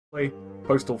Play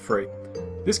Postal 3.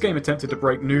 This game attempted to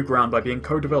break new ground by being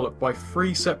co-developed by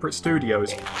 3 separate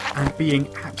studios and being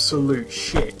absolute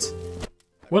shit.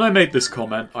 When I made this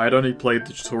comment, I had only played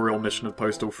the tutorial mission of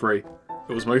Postal 3.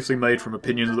 It was mostly made from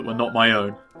opinions that were not my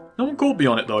own. No one called me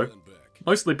on it though.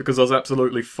 Mostly because I was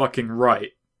absolutely fucking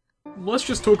right. Let's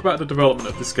just talk about the development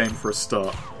of this game for a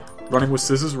start. Running with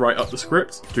Scissors write up the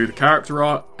script, do the character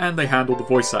art, and they handle the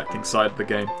voice acting side of the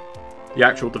game. The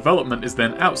actual development is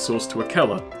then outsourced to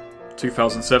Akella.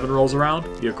 2007 rolls around,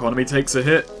 the economy takes a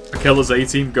hit, Akella's A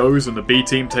team goes and the B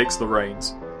team takes the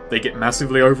reins. They get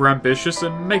massively overambitious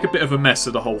and make a bit of a mess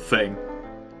of the whole thing.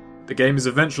 The game is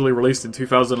eventually released in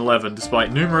 2011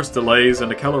 despite numerous delays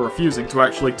and Akella refusing to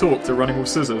actually talk to Running with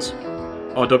Scissors.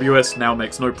 RWS now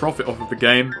makes no profit off of the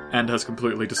game and has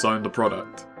completely disowned the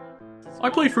product. I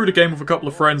played through the game with a couple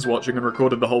of friends watching and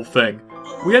recorded the whole thing.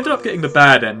 We ended up getting the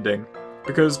bad ending,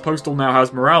 because Postal now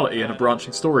has morality and a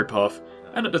branching story path,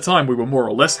 and at the time we were more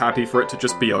or less happy for it to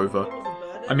just be over.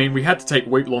 I mean, we had to take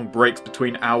week-long breaks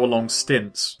between hour-long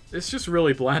stints. It's just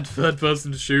really bland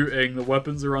third-person shooting, the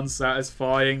weapons are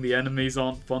unsatisfying, the enemies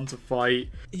aren't fun to fight.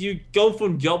 You go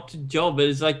from job to job, and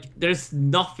it's like, there's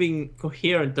nothing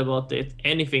coherent about it,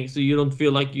 anything, so you don't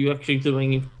feel like you're actually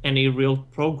doing any real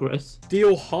progress.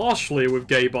 Deal harshly with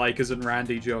gay bikers and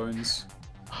Randy Jones.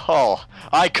 Oh,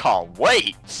 I can't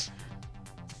wait!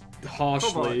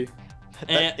 Harshly.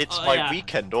 It's my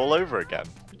weekend all over again.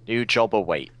 New job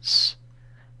awaits.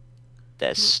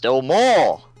 There's still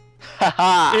more!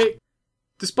 Haha!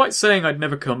 Despite saying I'd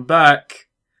never come back,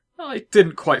 I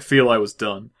didn't quite feel I was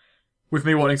done. With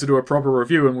me wanting to do a proper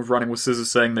review and with Running with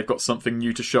Scissors saying they've got something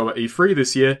new to show at E3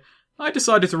 this year, I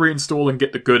decided to reinstall and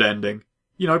get the good ending.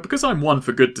 You know, because I'm one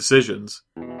for good decisions.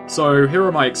 So here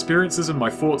are my experiences and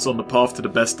my thoughts on the path to the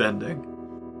best ending.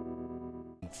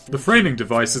 The framing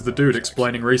device is the dude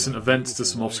explaining recent events to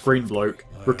some off-screen bloke,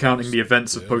 recounting the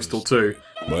events of Postal 2.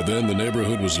 By then, the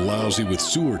neighborhood was lousy with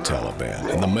sewer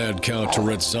Taliban, and the mad cow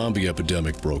Tourette zombie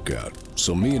epidemic broke out.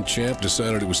 So me and Champ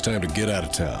decided it was time to get out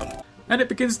of town. And it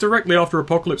begins directly after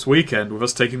Apocalypse Weekend, with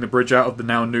us taking the bridge out of the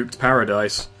now nuked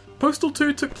paradise. Postal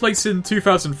 2 took place in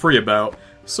 2003 about,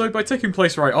 so by taking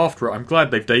place right after it, I'm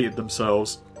glad they've dated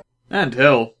themselves. And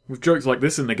hell, with jokes like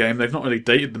this in the game, they've not only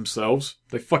dated themselves,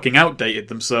 they fucking outdated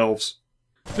themselves.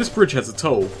 This bridge has a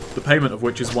toll, the payment of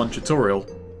which is one tutorial.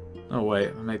 Oh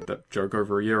wait, I made that joke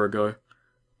over a year ago.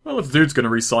 Well, if the dude's gonna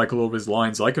recycle all of his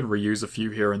lines, I can reuse a few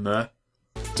here and there.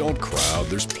 Don't crowd,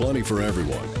 there's plenty for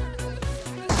everyone.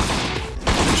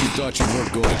 But you thought you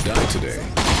weren't going to die today.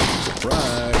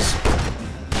 Surprise!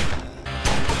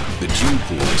 The gene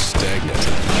pool is stagnant,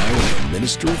 and I am the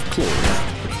Minister of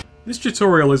Chlorine. This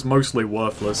tutorial is mostly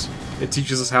worthless. It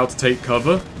teaches us how to take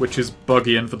cover, which is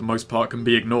buggy and for the most part can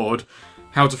be ignored,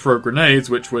 how to throw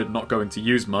grenades, which we're not going to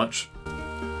use much.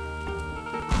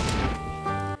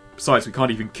 Besides, we can't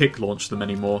even kick launch them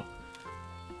anymore.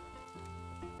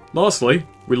 Lastly,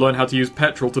 we learn how to use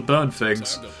petrol to burn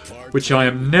things, which I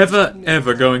am never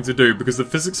ever going to do because the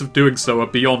physics of doing so are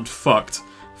beyond fucked.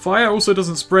 Fire also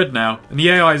doesn't spread now, and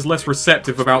the AI is less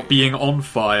receptive about being on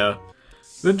fire.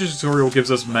 Then the tutorial gives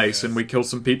us mace, and we kill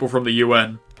some people from the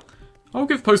UN. I'll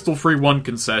give Postal 3 one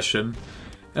concession,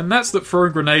 and that's that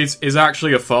throwing grenades is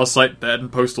actually a far sight better than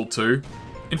Postal 2.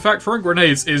 In fact, throwing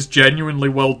grenades is genuinely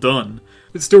well done.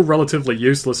 It's still relatively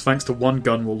useless thanks to one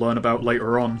gun we'll learn about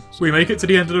later on. We make it to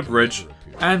the end of the bridge,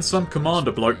 and some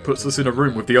commander bloke puts us in a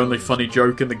room with the only funny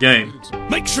joke in the game.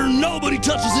 Make sure nobody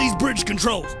touches these bridge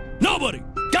controls! Nobody!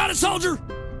 Got it, soldier?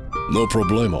 No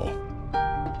problemo.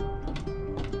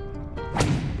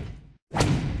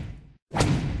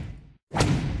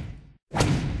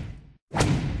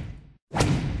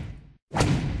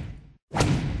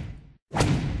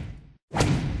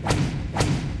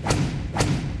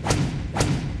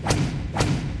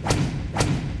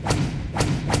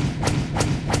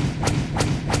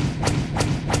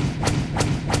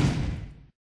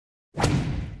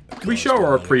 We show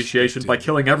our appreciation by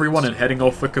killing everyone and heading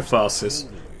off for Catharsis,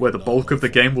 where the bulk of the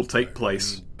game will take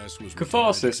place.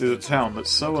 Catharsis is a town that's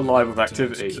so alive with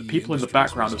activity that people in the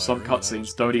background of some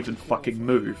cutscenes don't even fucking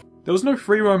move. There was no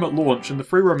free roam at launch, and the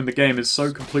free roam in the game is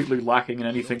so completely lacking in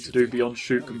anything to do beyond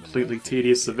shoot completely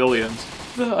tedious civilians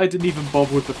that I didn't even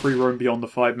bother with the free roam beyond the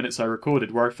 5 minutes I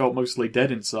recorded, where I felt mostly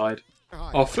dead inside.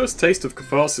 Our first taste of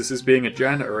Catharsis is being a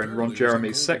janitor in Ron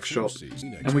Jeremy's sex shop,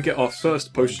 and we get our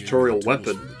first post-tutorial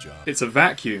weapon. It's a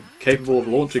vacuum, capable of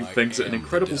launching things at an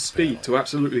incredible speed to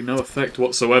absolutely no effect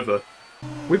whatsoever.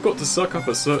 We've got to suck up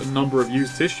a certain number of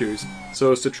used tissues,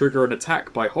 so as to trigger an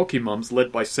attack by hockey mums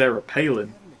led by Sarah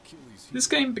Palin. This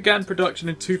game began production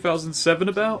in 2007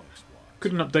 about?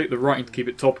 Couldn't update the writing to keep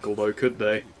it topical though, could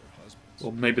they?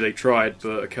 Well, maybe they tried,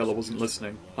 but Akela wasn't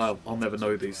listening. I'll never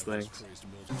know these things.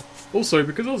 Also,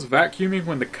 because I was vacuuming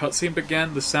when the cutscene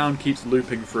began, the sound keeps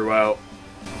looping throughout.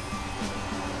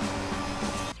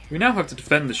 We now have to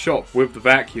defend the shop with the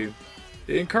vacuum.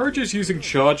 It encourages using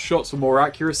charge shots for more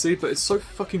accuracy, but it's so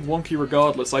fucking wonky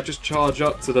regardless, I just charge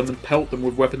up to them and pelt them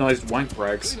with weaponized wank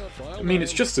rags. I mean,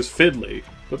 it's just as fiddly,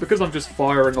 but because I'm just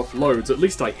firing off loads, at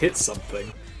least I hit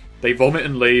something. They vomit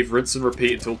and leave, rinse and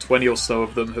repeat until 20 or so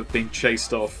of them have been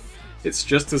chased off. It's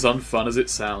just as unfun as it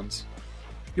sounds.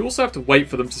 You also have to wait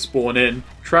for them to spawn in,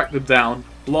 track them down,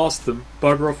 blast them,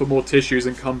 bugger off for more tissues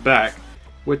and come back.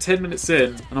 We're 10 minutes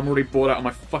in, and I'm already bored out of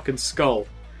my fucking skull.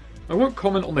 I won't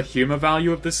comment on the humour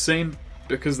value of this scene,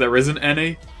 because there isn't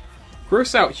any.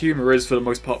 Gross out humour is, for the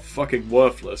most part, fucking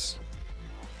worthless.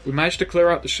 We managed to clear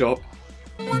out the shop.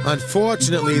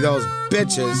 Unfortunately, those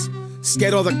bitches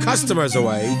scared all the customers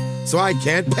away, so I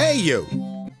can't pay you!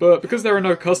 But because there are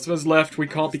no customers left, we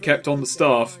can't be kept on the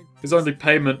staff. His only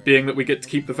payment being that we get to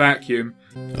keep the vacuum.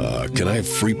 Can I have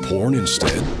free porn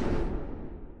instead?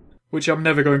 Which I'm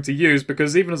never going to use,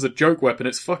 because even as a joke weapon,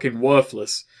 it's fucking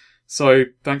worthless. So,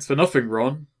 thanks for nothing,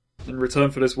 Ron. In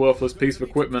return for this worthless piece of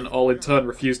equipment, I'll in turn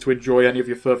refuse to enjoy any of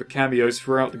your further cameos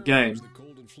throughout the game.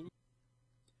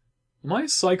 Am I a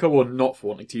psycho or not for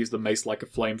wanting to use the mace like a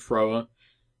flamethrower?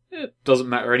 It doesn't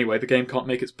matter anyway, the game can't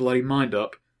make its bloody mind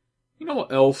up. You know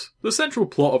what else? The central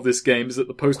plot of this game is that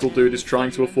the postal dude is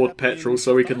trying to afford petrol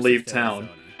so he can leave town.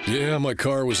 Yeah, my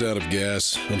car was out of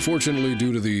gas, unfortunately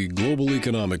due to the global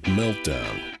economic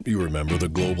meltdown. You remember the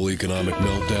global economic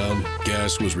meltdown?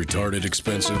 Gas was retarded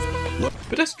expensive.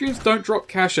 Pedestrians don't drop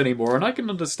cash anymore, and I can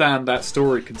understand that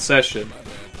story concession.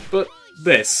 But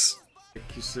this...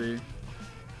 You see...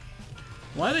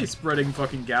 Why are they spreading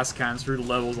fucking gas cans through the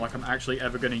levels like I'm actually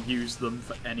ever going to use them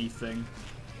for anything?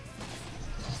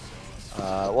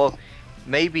 Well,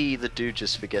 maybe the dude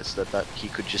just forgets that he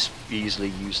could just easily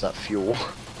use that fuel.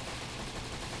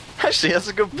 Actually, that's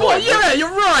a good point. Well, yeah,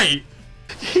 you're right!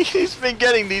 He's been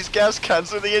getting these gas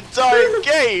cans for the entire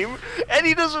game, and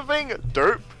he doesn't think,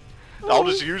 derp, I'll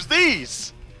just use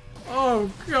these!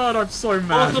 Oh god, I'm so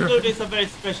mad. Also, dude is a very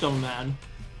special man.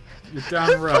 You're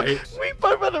damn right. We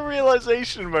both had a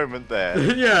realization moment there.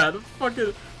 Yeah,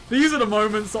 these are the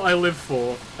moments that I live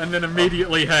for, and then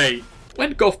immediately hate.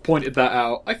 When Goth pointed that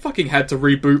out, I fucking had to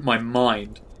reboot my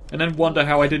mind, and then wonder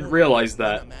how I didn't realise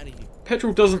that.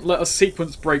 Petrol doesn't let a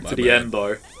sequence break to the end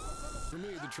though.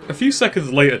 A few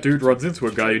seconds later, dude runs into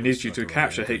a guy who needs you to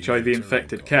capture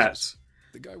HIV-infected cats.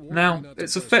 Now,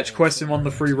 it's a fetch quest in one of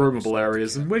the free roamable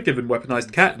areas, and we're given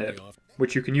weaponized catnip,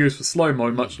 which you can use for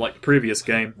slow-mo much like the previous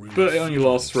game, but it only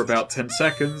lasts for about 10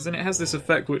 seconds, and it has this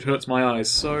effect which hurts my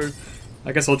eyes, so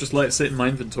I guess I'll just let it sit in my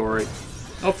inventory.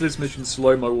 After this mission,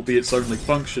 slow-mo will be its only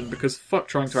function, because fuck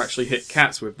trying to actually hit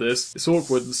cats with this. It's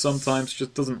awkward and sometimes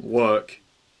just doesn't work.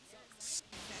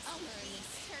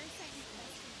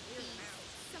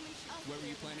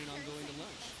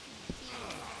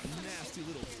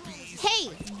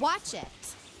 Hey, watch it!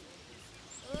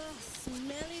 Ugh,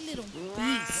 smelly little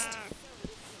beast.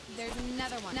 There's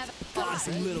another one.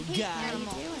 Awesome little guy.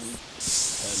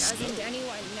 Doesn't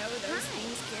anyone know those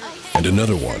things? And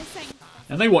another one.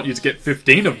 And they want you to get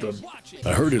 15 of them.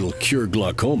 I heard it'll cure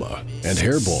glaucoma and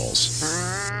hairballs.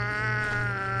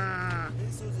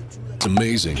 It's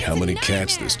amazing how many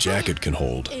cats this jacket can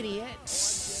hold.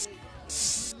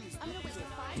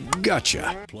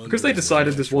 Gotcha. Because they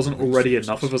decided this wasn't already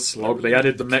enough of a slog, they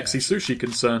added the Mexi Sushi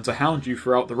concern to hound you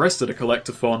throughout the rest of the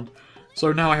collectathon.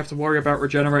 So now I have to worry about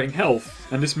regenerating health,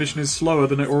 and this mission is slower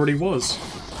than it already was.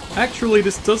 Actually,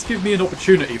 this does give me an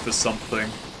opportunity for something.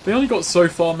 They only got so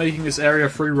far making this area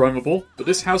free roamable, but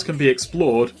this house can be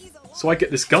explored, so I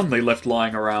get this gun they left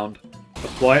lying around.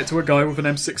 Apply it to a guy with an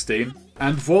M16,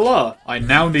 and voila! I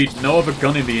now need no other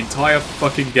gun in the entire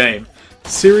fucking game.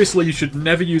 Seriously, you should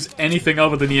never use anything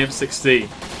other than the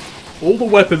M16. All the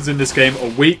weapons in this game are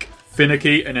weak,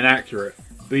 finicky, and inaccurate.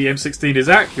 The M16 is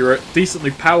accurate,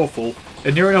 decently powerful,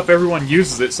 and near enough everyone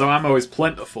uses it, so ammo is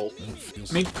plentiful.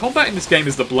 I mean, combat in this game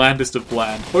is the blandest of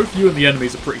bland. Both you and the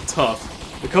enemies are pretty tough.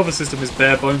 The cover system is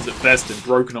bare bones at best and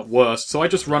broken at worst, so I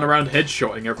just run around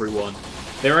headshotting everyone.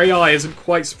 Their AI isn't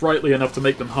quite sprightly enough to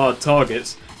make them hard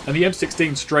targets, and the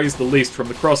M16 strays the least from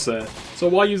the crosshair, so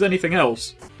why use anything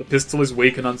else? The pistol is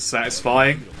weak and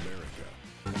unsatisfying.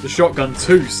 The shotgun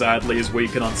too, sadly, is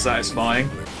weak and unsatisfying.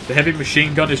 The heavy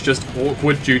machine gun is just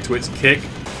awkward due to its kick,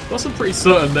 plus I'm pretty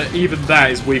certain that even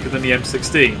that is weaker than the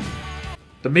M16.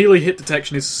 The melee hit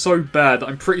detection is so bad that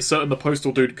I'm pretty certain the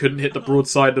postal dude couldn't hit the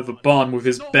broadside of the barn with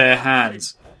his bare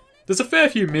hands. There's a fair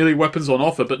few melee weapons on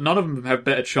offer, but none of them have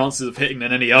better chances of hitting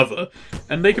than any other,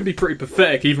 and they can be pretty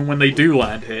pathetic even when they do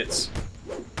land hits.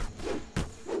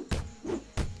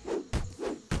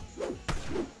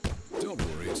 Don't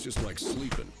worry, it's just like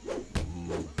sleeping.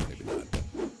 Maybe not.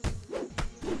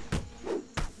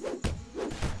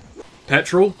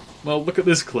 Petrol? Well, look at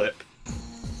this clip.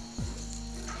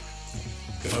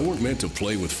 If I weren't meant to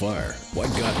play with fire, why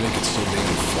God make it so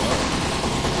damn fun?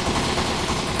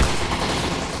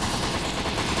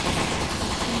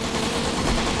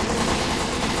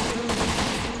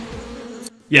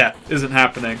 Yeah, isn't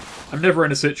happening. I'm never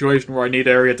in a situation where I need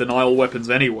area denial weapons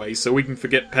anyway, so we can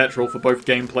forget petrol for both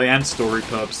gameplay and story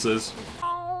purposes.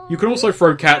 You can also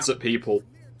throw cats at people,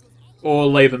 or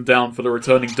lay them down for the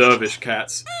returning dervish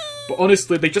cats. But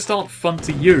honestly, they just aren't fun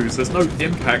to use, there's no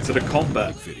impact to the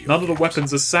combat. None of the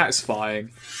weapons are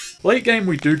satisfying. Late game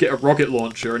we do get a rocket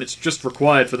launcher, and it's just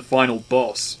required for the final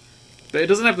boss. But it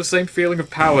doesn't have the same feeling of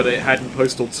power that it had in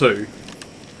Postal 2.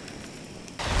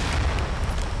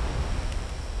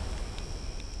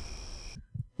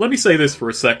 Let me say this for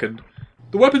a second.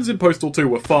 The weapons in Postal 2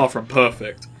 were far from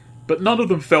perfect, but none of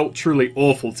them felt truly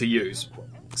awful to use,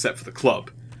 except for the club.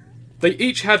 They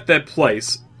each had their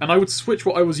place, and I would switch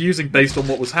what I was using based on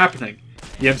what was happening.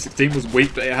 The M16 was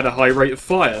weak, but it had a high rate of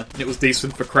fire, and it was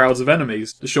decent for crowds of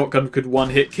enemies. The shotgun could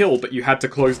one-hit kill, but you had to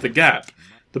close the gap.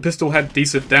 The pistol had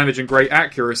decent damage and great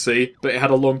accuracy, but it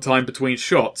had a long time between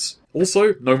shots.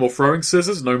 Also, no more throwing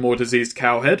scissors, no more diseased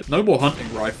cowhead, no more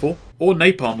hunting rifle, or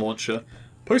napalm launcher.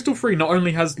 Postal 3 not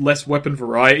only has less weapon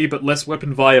variety, but less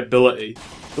weapon viability.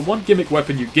 The one gimmick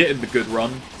weapon you get in the good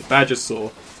run, the Badger Saw,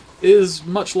 is,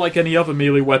 much like any other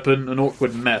melee weapon, an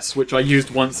awkward mess, which I used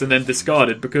once and then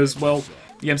discarded because, well,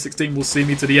 the M16 will see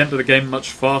me to the end of the game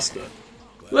much faster.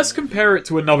 Let's compare it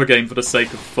to another game for the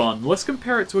sake of fun. Let's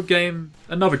compare it to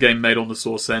another game made on the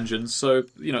Source engine, so,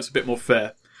 it's a bit more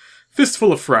fair.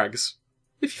 Fistful of Frags.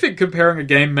 If you think comparing a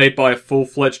game made by a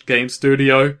full-fledged game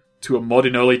studio to a mod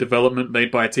in early development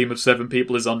made by a team of 7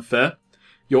 people is unfair,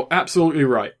 you're absolutely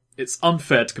right. It's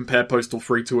unfair to compare Postal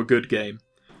 3 to a good game.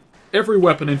 Every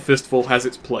weapon in Fistful has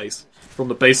its place, from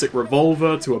the basic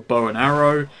revolver to a bow and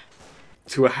arrow,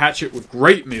 to a hatchet with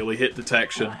great melee hit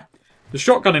detection. The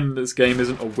shotgun in this game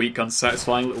isn't a weak,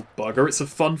 unsatisfying little bugger, it's a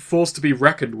fun force to be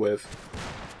reckoned with.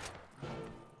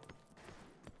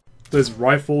 There's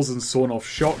rifles and sawn-off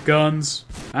shotguns,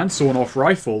 and sawn-off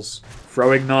rifles,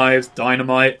 throwing knives,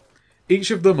 dynamite.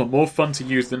 Each of them are more fun to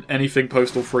use than anything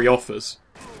Postal 3 offers.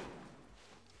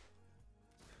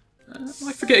 Am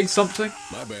I forgetting something?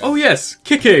 My bad. Oh yes,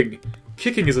 kicking!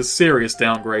 Kicking is a serious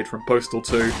downgrade from Postal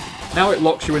 2. Now it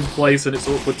locks you in place and it's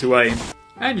awkward to aim.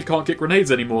 And you can't kick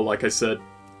grenades anymore, like I said.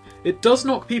 It does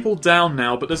knock people down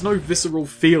now, but there's no visceral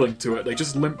feeling to it, they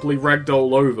just limply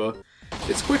ragdoll over.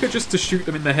 It's quicker just to shoot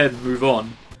them in the head and move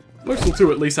on. Postal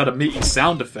 2 at least had a meaty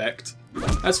sound effect.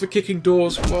 As for kicking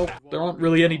doors, well, there aren't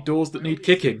really any doors that need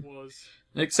kicking.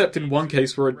 Except in one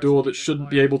case where a door that shouldn't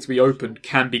be able to be opened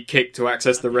can be kicked to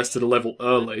access the rest of the level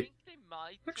early.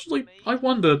 Actually, I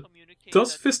wonder,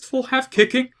 does Fistful have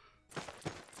kicking?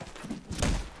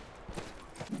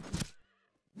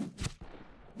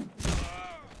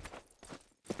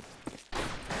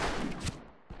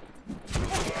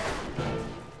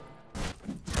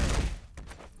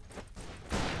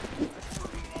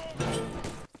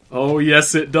 Oh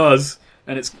yes it does,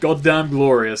 and it's goddamn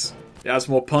glorious. It has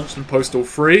more punch than Postal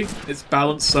 3, it's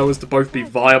balanced so as to both be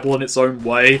viable in its own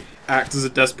way, act as a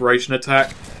desperation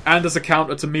attack, and as a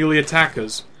counter to melee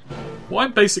attackers. What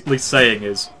I'm basically saying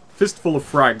is, Fistful of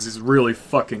Frags is really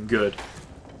fucking good.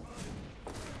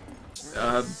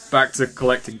 Back to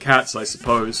collecting cats, I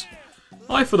suppose.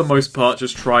 I, for the most part,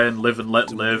 just try and live and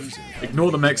let live, ignore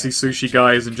the Mexi sushi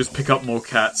guys, and just pick up more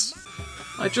cats.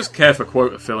 I just care for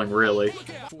quota filling, really.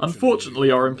 Unfortunately,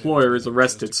 our employer is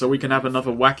arrested, so we can have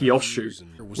another wacky offshoot.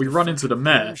 We run into the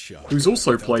mayor, who's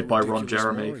also played by Ron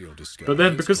Jeremy. But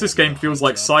then, because this game feels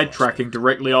like sidetracking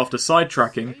directly after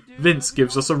sidetracking, Vince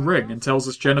gives us a ring and tells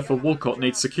us Jennifer Walcott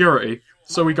needs security,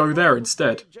 so we go there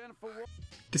instead.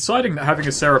 Deciding that having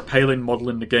a Sarah Palin model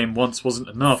in the game once wasn't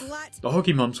enough, the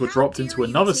Hockey Mums were dropped into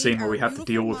another scene where we had to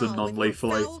deal with them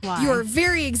non-lethally. Your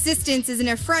very existence is an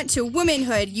affront to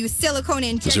womanhood, you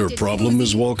silicone-injected... Is there a problem,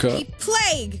 Ms. Walcott? A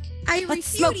plague! Let's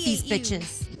smoke these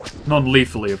bitches.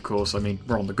 Non-lethally, of course, I mean,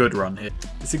 we're on the good run here.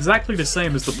 It's exactly the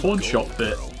same as the pawn shop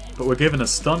bit, but we're given a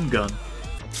stun gun.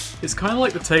 It's kinda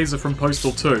like the taser from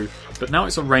Postal 2, but now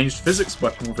it's a ranged physics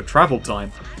weapon with a travel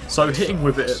time, so hitting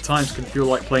with it at times can feel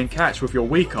like playing catch with your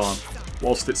weak arm,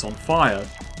 whilst it's on fire,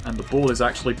 and the ball is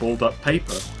actually balled up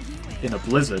paper, in a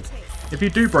blizzard. If you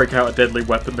do break out a deadly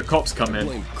weapon, the cops come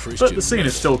in, but the scene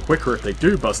is still quicker if they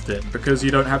do bust in, because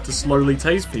you don't have to slowly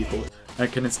tase people,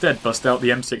 and can instead bust out the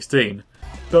M16.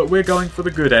 But we're going for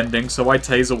the good ending, so I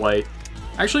tase away.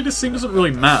 Actually, this scene doesn't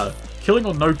really matter. Killing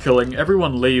or no killing,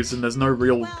 everyone leaves and there's no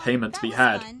real payment to be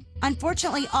had.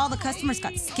 Unfortunately, all the customers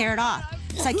got scared off,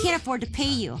 so I can't afford to pay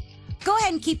you. Go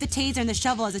ahead and keep the taser and the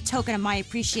shovel as a token of my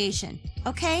appreciation,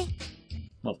 okay?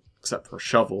 Well, except for a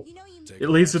shovel. It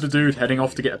leads to the dude heading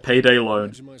off to get a payday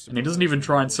loan, and he doesn't even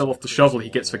try and sell off the shovel he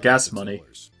gets for gas money.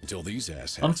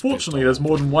 Unfortunately, there's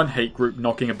more than one hate group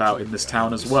knocking about in this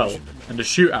town as well, and a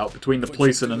shootout between the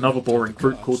police and another boring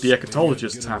group called the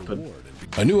Ecologists happen.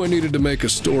 I knew I needed to make a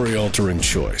story-altering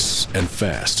choice, and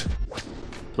fast.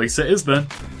 Police it is then.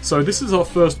 So this is our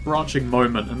first branching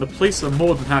moment, and the police are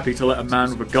more than happy to let a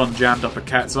man with a gun jammed up a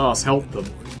cat's ass help them.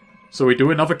 So we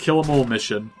do another kill 'em all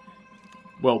mission.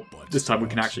 Well, this time we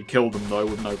can actually kill them though,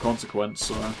 with no consequence,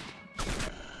 so...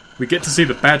 We get to see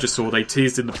the badger saw they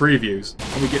teased in the previews,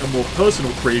 and we get a more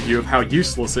personal preview of how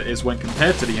useless it is when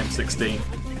compared to the M16.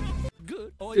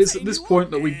 It's at this point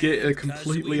that we get a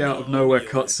completely out-of-nowhere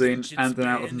cutscene and an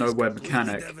out-of-nowhere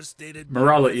mechanic.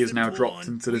 Morality is now dropped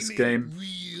into this game,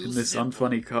 in this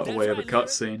unfunny cutaway of a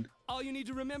cutscene. All you need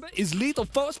to remember is lethal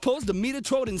force pulls the meter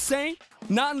toad insane,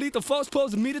 non-lethal force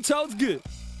pulls the meter toad's good.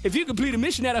 If you complete a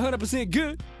mission at 100%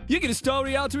 good, you get a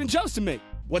story-altering choice to make.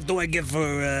 What do I get for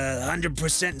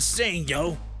 100% insane,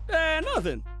 yo?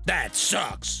 Nothing. That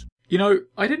sucks. You know,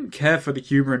 I didn't care for the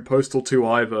humour in Postal 2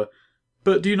 either,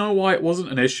 but do you know why it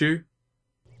wasn't an issue?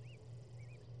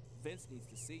 Vince needs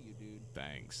to see you, dude.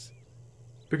 Thanks.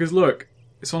 Because look,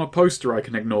 it's on a poster I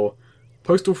can ignore.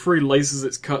 Postal 3 laces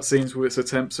its cutscenes with its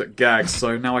attempts at gags,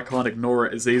 so now I can't ignore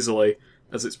it as easily,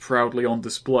 as it's proudly on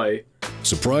display.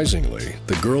 Surprisingly,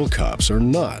 the girl cops are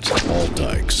not all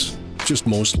dykes. Just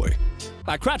mostly.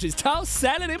 My crotch is tossed,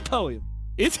 salad, and poem.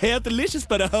 It's health delicious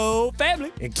for the whole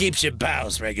family. It keeps your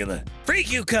bowels regular. Free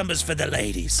cucumbers for the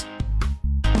ladies.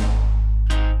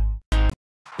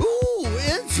 Ooh,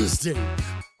 interesting.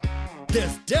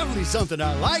 There's definitely something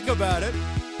I like about it,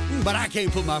 but I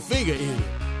can't put my finger in it.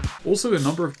 Also, the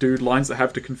number of dude lines that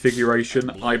have the configuration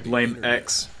I blame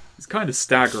X is kind of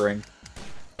staggering.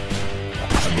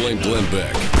 I blame Glenn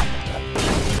Beck.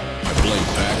 I blame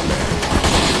Pac-Man.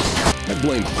 I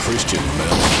blame Christian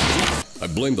Mel. I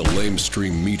blame the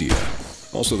lamestream media.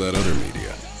 Also that other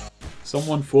media.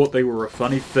 Someone thought they were a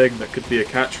funny thing that could be a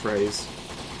catchphrase,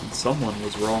 and someone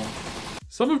was wrong.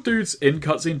 Some of dude's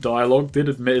in-cutscene dialogue did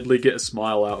admittedly get a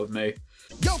smile out of me.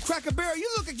 Yo, Cracker Barrel, you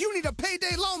look like you need a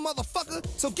payday loan, motherfucker.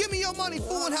 So give me your money,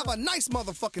 fool, and have a nice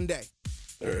motherfucking day.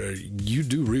 You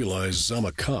do realize I'm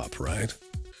a cop, right?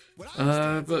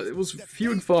 But it was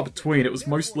few and far between. It was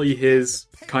mostly his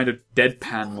kind of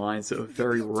deadpan lines that were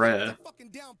very rare.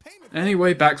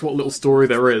 Anyway, back to what little story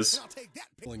there is.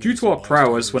 Due to our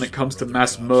prowess when it comes to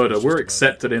mass murder, we're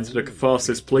accepted into the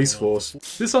Catharsis police force.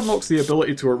 This unlocks the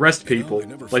ability to arrest people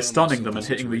by stunning them and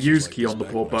hitting the use key on the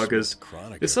poor buggers.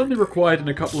 It's only required in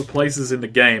a couple of places in the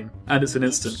game, and it's an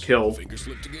instant kill. Do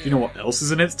you know what else is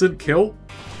an instant kill?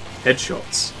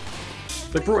 Headshots.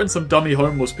 They brought in some dummy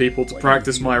homeless people to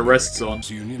practice my arrests on.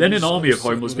 Then an army of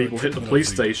homeless people hit the police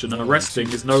station and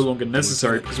arresting is no longer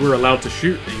necessary because we're allowed to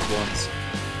shoot these ones.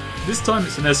 This time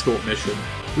it's an escort mission.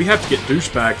 We have to get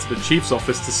Douchebag to the chief's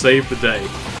office to save the day.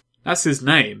 That's his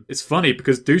name. It's funny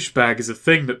because douchebag is a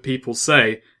thing that people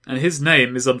say, and his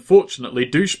name is unfortunately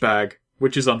Douchebag,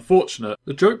 which is unfortunate.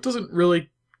 The joke doesn't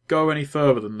really go any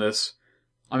further than this.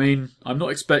 I mean, I'm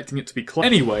not expecting it to be clever.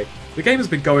 Anyway, the game has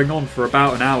been going on for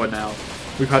about an hour now.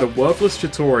 We've had a worthless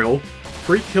tutorial,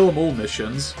 3 kill-em-all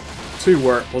missions, 2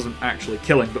 where it wasn't actually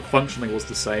killing but functionally was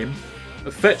the same,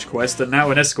 a fetch quest, and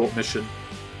now an escort mission.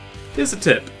 Here's a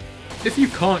tip. If you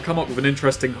can't come up with an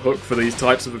interesting hook for these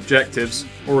types of objectives,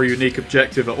 or a unique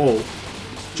objective at all,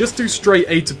 just do straight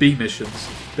A to B missions.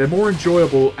 They're more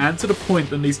enjoyable and to the point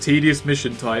than these tedious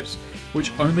mission types,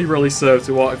 which only really serve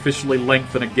to artificially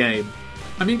lengthen a game.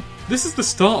 I mean, this is the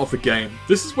start of the game.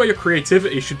 This is where your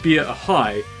creativity should be at a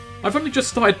high. I've only just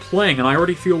started playing and I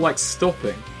already feel like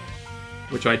stopping.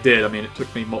 Which I did. I mean, it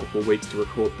took me multiple weeks to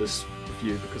record this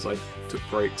review because I took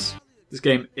breaks. This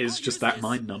game is just that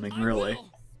mind-numbing, really.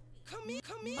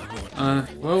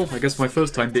 Well, I guess my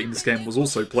first time beating this game was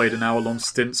also played in hour-long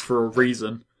stints for a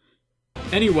reason.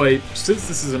 Anyway, since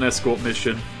this is an escort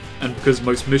mission, and because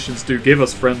most missions do give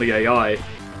us friendly AI,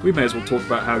 we may as well talk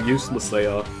about how useless they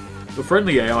are. The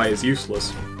friendly AI is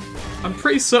useless. I'm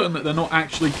pretty certain that they're not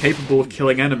actually capable of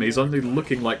killing enemies, only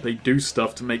looking like they do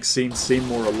stuff to make scenes seem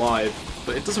more alive,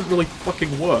 but it doesn't really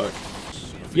fucking work.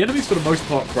 The enemies for the most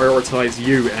part prioritise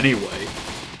you anyway.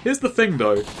 Here's the thing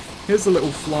though, Here's a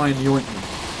little fly in the ointment.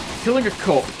 Killing a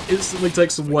cop instantly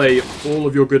takes away all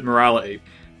of your good morality.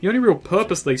 The only real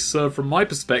purpose they serve from my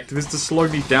perspective is to slow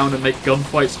me down and make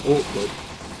gunfights awkward.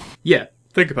 Yeah,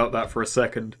 think about that for a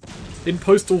second. In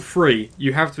Postal 3,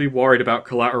 you have to be worried about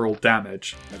collateral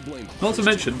damage. Not to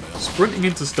mention, sprinting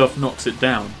into stuff knocks it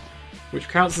down, which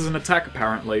counts as an attack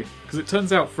apparently, because it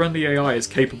turns out friendly AI is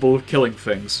capable of killing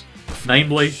things.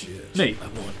 Namely, me.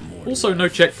 Also no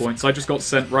checkpoints, I just got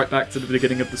sent right back to the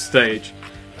beginning of the stage.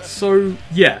 So,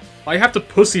 yeah, I have to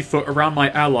pussyfoot around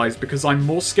my allies because I'm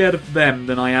more scared of them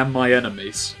than I am my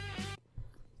enemies.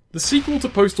 The sequel to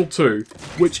Postal 2,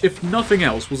 which if nothing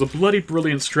else was a bloody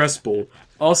brilliant stress ball,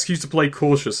 asks you to play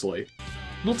cautiously.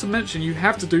 Not to mention you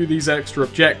have to do these extra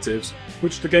objectives,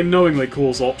 which the game knowingly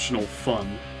calls optional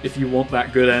fun, if you want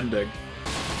that good ending.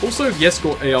 Also, the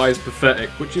escort AI is pathetic,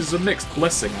 which is a mixed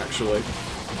blessing actually.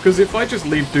 Because if I just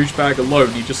leave Douchebag alone,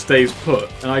 he just stays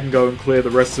put, and I can go and clear the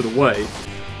rest of the way.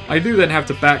 I do then have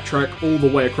to backtrack all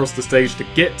the way across the stage to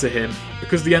get to him,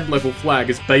 because the end level flag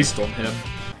is based on him.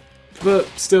 But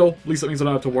still, at least that means I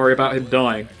don't have to worry about him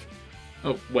dying.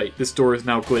 Oh wait, this door is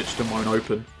now glitched and won't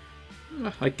open.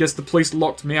 I guess the police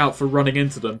locked me out for running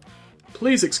into them.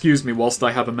 Please excuse me whilst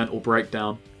I have a mental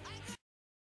breakdown.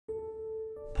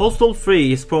 Postal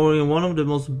 3 is probably one of the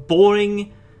most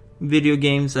boring video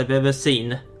games I've ever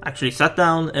seen. Actually sat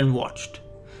down and watched.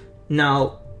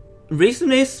 Now,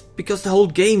 reason is because the whole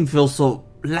game feels so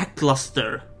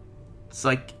lackluster. It's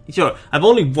like, sure, I've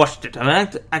only watched it. I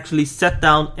haven't actually sat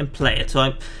down and play it, so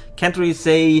I can't really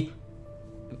say.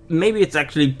 Maybe it's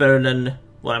actually better than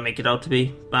what I make it out to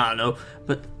be. I don't know,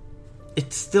 but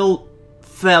it still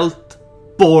felt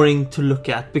boring to look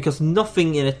at because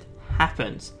nothing in it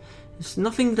happens. There's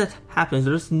nothing that happens.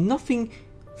 There's nothing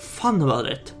fun about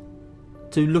it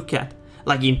to look at.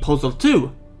 Like in Postal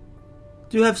 2,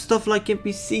 you have stuff like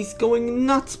NPCs going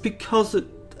nuts because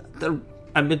they're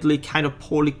admittedly kind of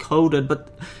poorly coded,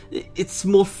 but it's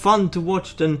more fun to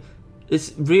watch than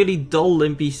it's really dull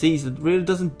NPCs that really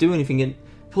doesn't do anything. And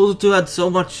Postal 2 had so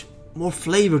much more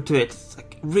flavor to it. It's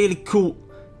like really cool,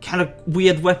 kind of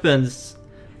weird weapons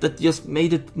that just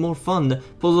made it more fun.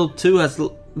 Postal 2 has,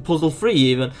 Postal 3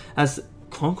 even, has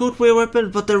quote-unquote weird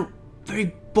weapons, but they're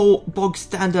very bog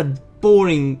standard,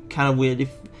 boring kind of weird,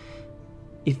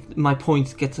 if my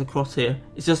point gets across here.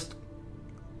 It's just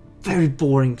very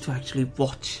boring to actually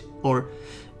watch,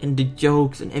 and the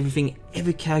jokes and everything,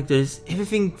 every character,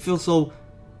 everything feels so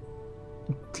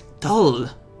dull,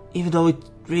 even though it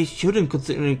really shouldn't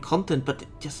considering content, but it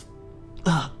just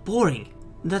boring.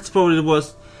 That's probably the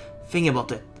worst thing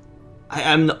about it.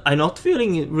 I'm not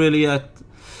feeling really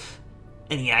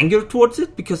any anger towards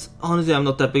it, because honestly I'm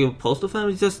not that big of a Postal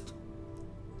fan.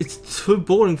 It's too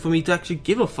boring for me to actually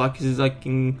give a fuck. It's like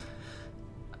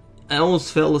I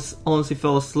honestly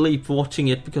fell asleep watching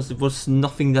it because there was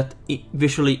nothing that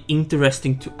visually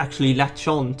interesting to actually latch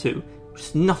on to.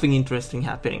 There's nothing interesting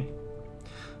happening.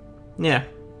 Yeah,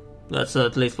 that's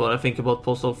at least what I think about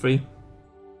Postal 3.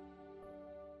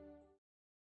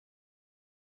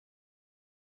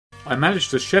 I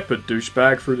managed to shepherd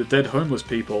Douchebag through the dead homeless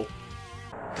people.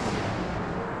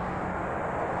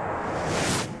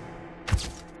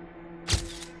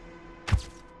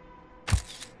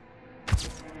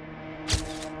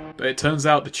 But it turns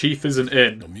out the chief isn't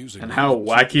in. And how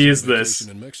wacky is this?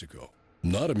 In Mexico.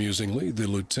 Not amusingly, the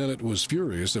lieutenant was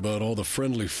furious about all the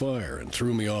friendly fire and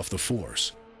threw me off the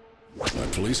force. My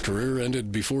police career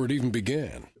ended before it even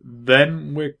began.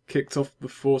 Then we're kicked off the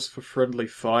force for friendly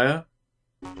fire?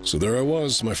 So there I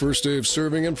was, my first day of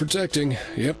serving and protecting.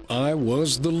 Yep, I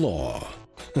was the law.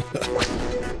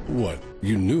 What?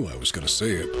 You knew I was going to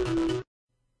say it.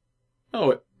 Oh,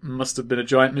 it must have been a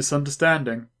giant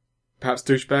misunderstanding. Perhaps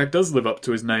Douchebag does live up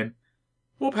to his name.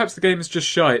 Or perhaps the game is just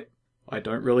shite. I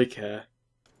don't really care.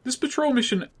 This patrol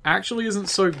mission actually isn't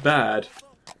so bad.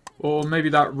 Or maybe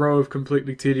that row of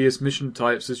completely tedious mission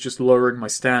types is just lowering my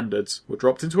standards. We're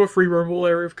dropped into a free roamable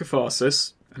area of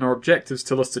Catharsis, and our objectives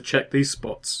tell us to check these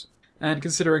spots. And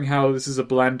considering how this is a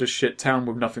bland as shit town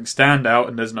with nothing standout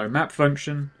and there's no map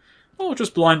function, I'll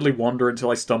just blindly wander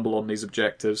until I stumble on these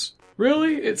objectives.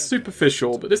 Really, it's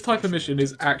superficial, but this type of mission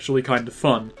is actually kind of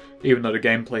fun, even though the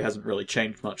gameplay hasn't really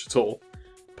changed much at all.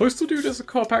 Postal Dude as a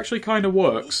cop actually kind of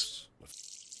works.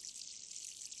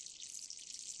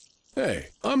 Hey,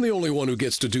 I'm the only one who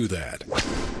gets to do that.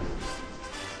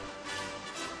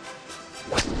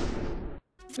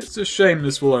 It's a shame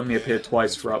this will only appear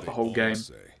twice throughout the whole game.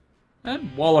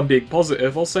 And while I'm being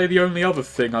positive, I'll say the only other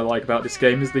thing I like about this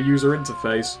game is the user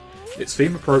interface. It's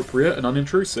theme appropriate and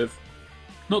unintrusive.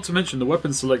 Not to mention the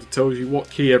weapon selector tells you what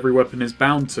key every weapon is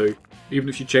bound to, even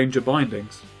if you change your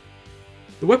bindings.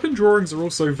 The weapon drawings are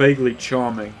also vaguely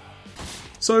charming.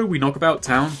 So we knock about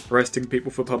town, arresting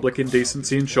people for public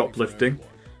indecency and shoplifting.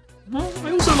 Well,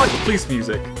 I also like the police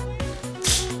music.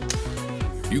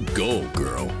 You go,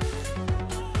 girl.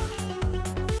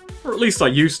 Or at least I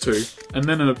used to, and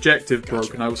then an objective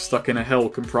broke and I was stuck in a hell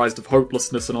comprised of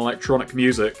hopelessness and electronic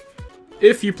music.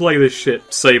 If you play this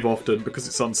shit, save often, because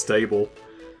it's unstable.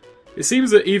 It seems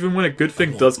that even when a good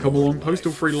thing does come along,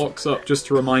 Postal 3 locks up just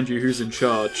to remind you who's in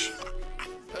charge.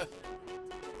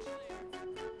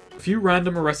 A few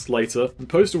random arrests later, and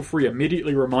Postal 3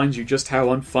 immediately reminds you just how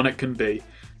unfun it can be.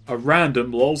 A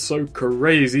random, lol so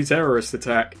crazy terrorist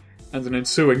attack, and an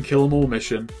ensuing kill 'em all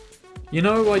mission. You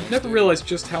know, I'd never realised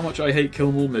just how much I hate kill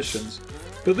 'em all missions,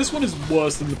 but this one is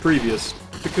worse than the previous,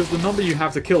 because the number you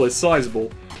have to kill is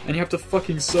sizable, and you have to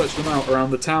fucking search them out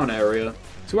around the town area.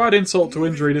 To add insult to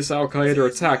injury, this Al-Qaeda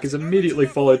attack is immediately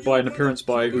followed by an appearance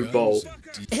by Ubol.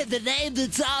 In the name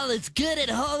that's all that's good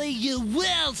and holy, you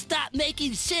will stop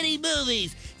making shitty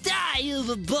movies! Die,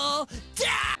 Ubol!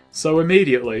 Die! So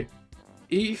immediately,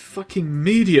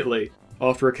 immediately,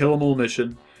 after a kill 'em all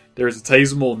mission, there is a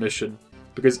tase 'em all mission.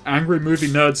 Because angry movie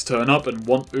nerds turn up and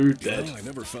want Ood dead. I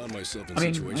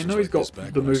mean, I know he's got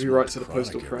the movie rights to the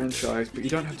Postal franchise, but you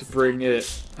don't have to bring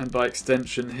it, and by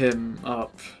extension him,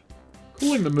 up.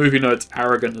 Calling the movie nerds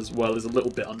arrogant as well is a little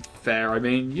bit unfair. I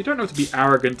mean, you don't have to be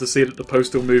arrogant to see that the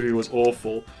Postal movie was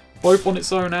awful, both on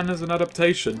its own and as an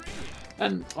adaptation.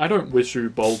 And I don't wish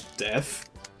Ubol death.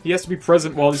 He has to be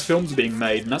present while his films are being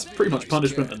made, and that's pretty much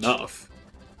punishment enough.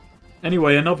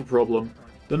 Anyway, another problem.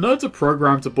 The nerds are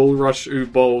programmed to bull rush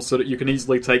Ubol so that you can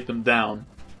easily take them down,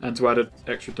 and to add an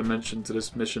extra dimension to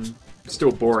this mission.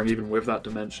 Still boring even with that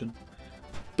dimension.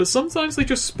 But sometimes they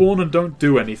just spawn and don't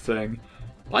do anything.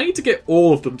 I need to get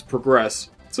all of them to progress,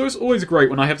 so it's always great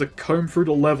when I have to comb through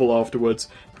the level afterwards,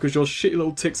 because your shitty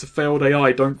little ticks of failed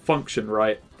AI don't function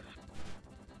right.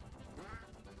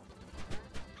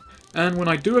 And when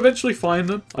I do eventually find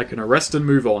them, I can arrest and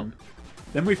move on.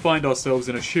 Then we find ourselves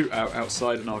in a shootout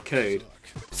outside an arcade.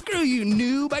 Screw you,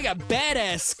 noob! I got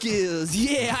badass skills!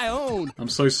 Yeah, I own! I'm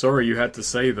so sorry you had to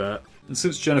say that. And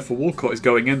since Jennifer Walcott is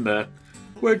going in there,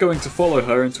 we're going to follow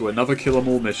her into another kill 'em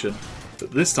all mission.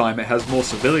 But this time it has more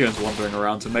civilians wandering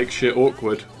around to make shit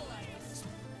awkward.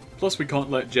 Plus we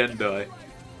can't let Jen die.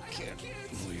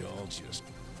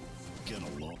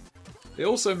 It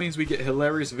also means we get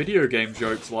hilarious video game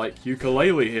jokes like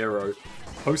Ukulele Hero,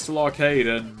 Postal Arcade,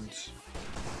 and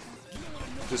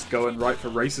just going right for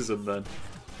racism then.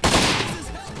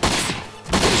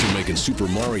 You're making Super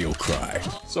Mario cry.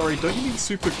 Sorry, don't you mean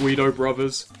Super Guido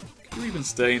Brothers? Can you even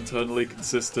stay internally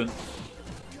consistent?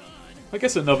 I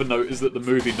guess another note is that the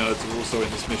movie nerds are also in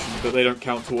this mission, but they don't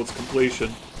count towards completion.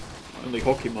 Only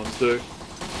Hokimons do.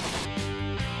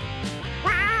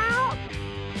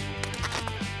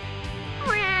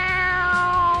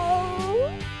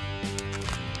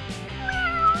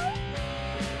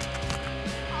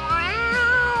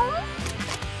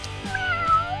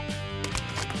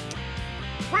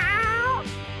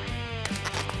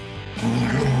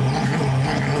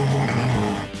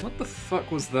 What the fuck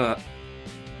was that?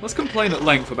 Let's complain at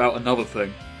length about another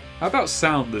thing. How about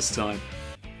sound this time?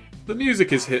 The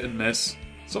music is hit and miss.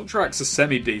 Some tracks are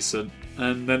semi-decent,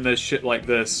 and then there's shit like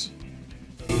this.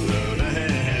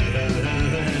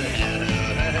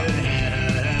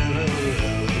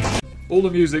 All the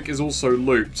music is also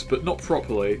looped, but not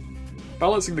properly.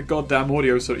 Balancing the goddamn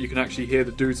audio so that you can actually hear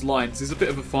the dude's lines is a bit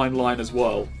of a fine line as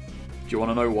well. Do you want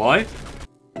to know why?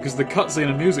 Because the cutscene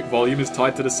and music volume is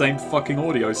tied to the same fucking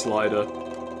audio slider.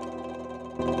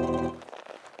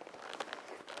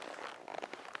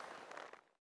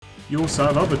 You also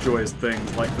have other joyous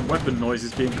things, like the weapon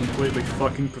noises being completely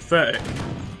fucking pathetic.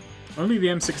 Only the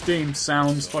M16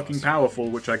 sounds fucking powerful,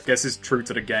 which I guess is true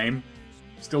to the game.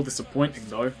 Still disappointing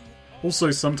though. Also,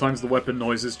 sometimes the weapon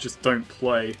noises just don't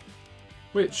play.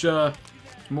 Which, is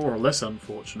more or less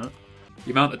unfortunate.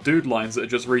 The amount of dude lines that are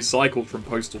just recycled from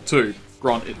Postal 2,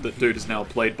 granted that dude is now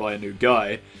played by a new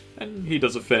guy, and he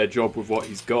does a fair job with what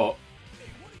he's got.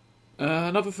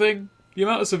 Another thing, the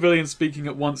amount of civilians speaking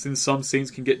at once in some scenes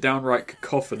can get downright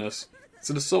cacophonous. It's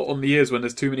an assault on the ears when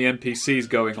there's too many NPCs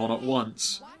going on at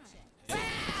once.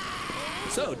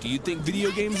 So, do you think video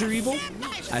games are evil?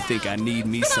 I think I need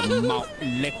me some malt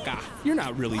liquor. You're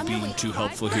not really being too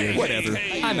helpful here. Whatever,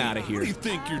 I'm out of here. What do you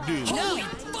think you're doing?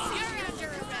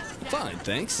 Fine,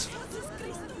 thanks.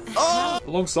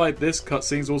 Alongside this,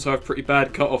 cutscenes also have pretty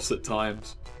bad cut-offs at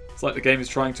times. It's like the game is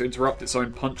trying to interrupt its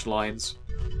own punchlines.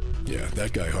 Yeah,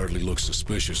 that guy hardly looks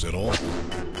suspicious at all.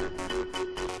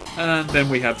 And then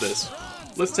we have this.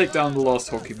 Let's take down the last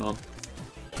Hokimon.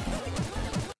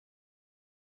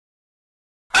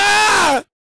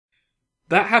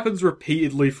 That happens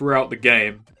repeatedly throughout the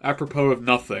game, apropos of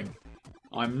nothing.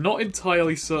 I'm not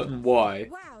entirely certain why.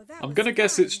 I'm gonna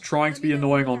guess it's trying to be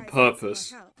annoying on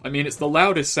purpose. I mean, it's the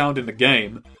loudest sound in the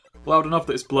game, loud enough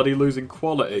that it's bloody losing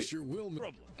quality.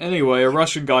 Anyway, a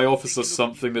Russian guy offers us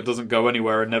something that doesn't go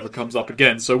anywhere and never comes up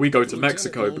again, so we go to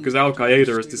Mexico because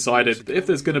Al-Qaeda has decided that if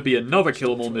there's gonna be another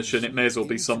Kill 'Em All mission, it may as well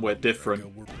be somewhere different.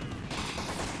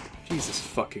 Jesus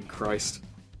fucking Christ.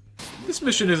 This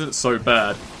mission isn't so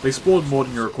bad. They spawn more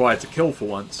than you're required to kill for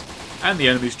once, and the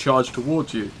enemies charge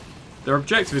towards you. Their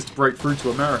objective is to break through to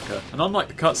America, and unlike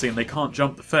the cutscene, they can't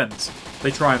jump the fence.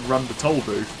 They try and run the toll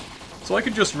booth. So I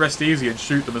can just rest easy and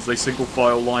shoot them as they single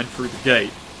file line through the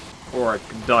gate. Or I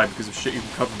can die because of shitty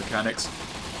recovery mechanics.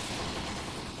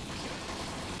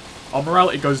 Our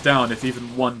morality goes down if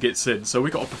even one gets in, so we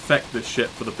gotta perfect this shit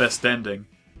for the best ending.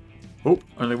 Oh,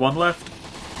 only one left.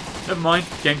 Never mind,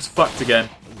 game's fucked again.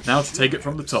 Now to take it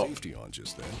from the top.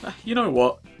 You know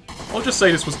what? I'll just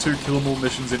say this was 2 Kill 'Em All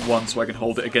missions in one so I can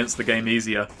hold it against the game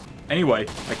easier. Anyway,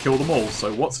 I killed them all,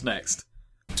 so what's next?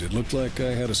 It looked like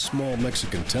I had a small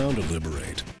Mexican town to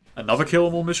liberate. Another Kill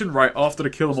 'Em All mission right after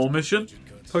the Kill 'Em All mission?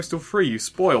 Postal 3, you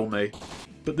spoil me.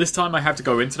 But this time I have to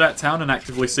go into that town and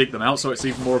actively seek them out, so it's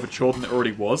even more of a chore than it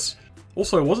already was.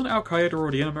 Also, wasn't Al-Qaeda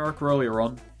already in America earlier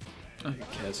on? Oh, who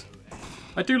cares?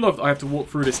 I do love that I have to walk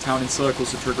through this town in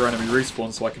circles to trigger enemy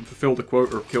respawn so I can fulfill the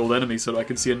quota of killed enemies so that I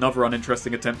can see another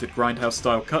uninteresting attempted Grindhouse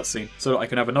style cutscene, so that I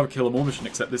can have another Kill 'Em All mission,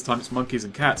 except this time it's monkeys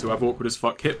and cats who have awkward as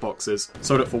fuck hitboxes,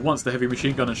 so that for once the heavy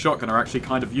machine gun and shotgun are actually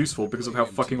kind of useful because of how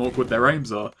fucking awkward their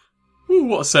aims are. Ooh,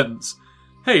 what a sentence.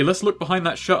 Hey, let's look behind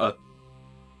that shutter.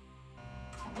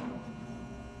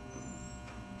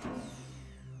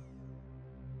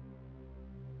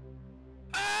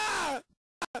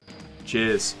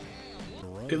 Cheers.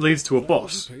 It leads to a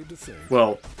boss.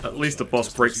 Well, at least a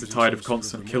boss breaks the tide of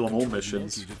constant Kill 'Em All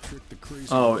missions.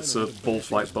 Oh, it's a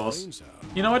bullfight boss.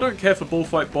 You know, I don't care for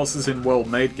bullfight bosses in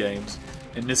well-made games.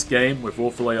 In this game, with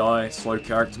awful AI, slow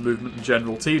character movement and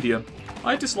general tedium,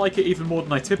 I dislike it even more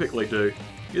than I typically do.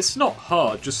 It's not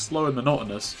hard, just slow and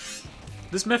monotonous.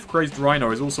 This meth-crazed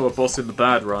rhino is also a boss in the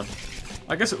bad run.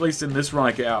 I guess at least in this run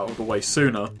I get out of the way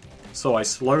sooner, so I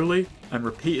slowly and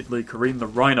repeatedly careen the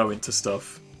rhino into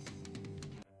stuff.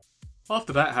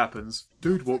 After that happens,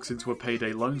 dude walks into a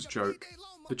Payday Loans joke.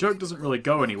 The joke doesn't really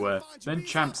go anywhere, then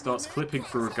Champ starts clipping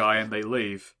through a guy and they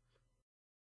leave.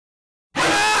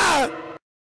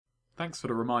 Thanks for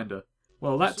the reminder.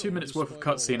 Well, that 2 minutes worth of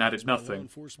cutscene added nothing.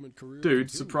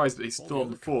 Dude, surprised that he's still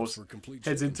on the force,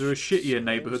 heads into a shittier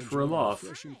neighbourhood for a laugh,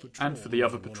 and for the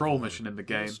other patrol mission in the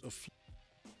game.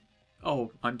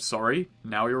 Oh, I'm sorry,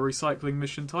 now you're recycling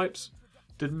mission types?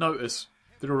 Didn't notice.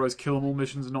 Did all those Kill 'Em All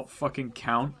missions not fucking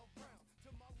count?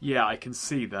 Yeah, I can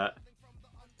see that.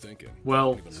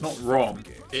 Well, it's not wrong.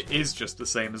 It is just the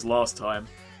same as last time.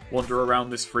 Wander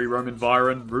around this free roam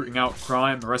environment, rooting out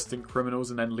crime, arresting criminals,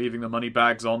 and then leaving the money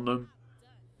bags on them.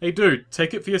 Hey dude,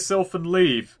 take it for yourself and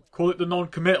leave. Call it the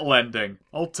non-committal ending.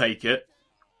 I'll take it.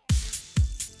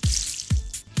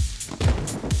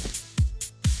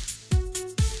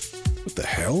 What the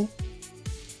hell?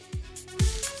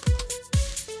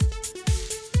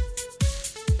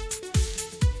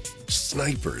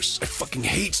 Snipers. I fucking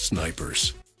hate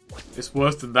snipers. It's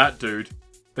worse than that, dude.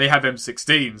 They have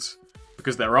M16s,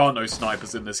 because there are no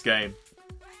snipers in this game.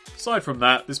 Aside from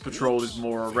that, this patrol is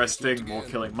more arresting, more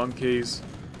killing monkeys.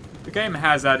 The game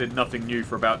has added nothing new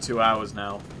for about 2 hours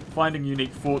now. Finding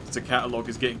unique thoughts to catalogue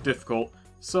is getting difficult,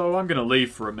 so I'm gonna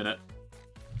leave for a minute.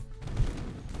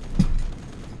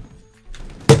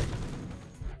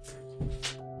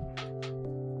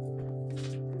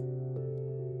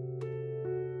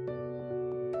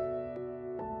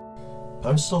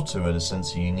 Postal 2 had a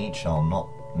sense of unique charm not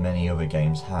many other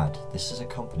games had. This is a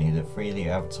company that freely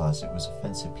advertised it was an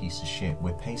offensive piece of shit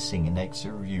with pasting a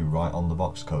negative review right on the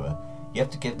box cover. You have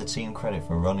to give the team credit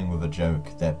for running with a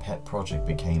joke. Their pet project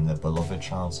became their beloved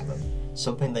child to them,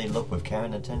 something they looked with care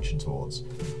and attention towards.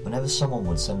 Whenever someone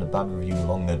would send a bad review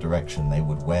along their direction, they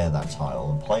would wear that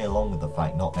title and play along with the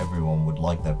fact not everyone would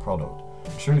like their product.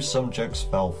 True, some jokes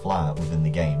fell flat within the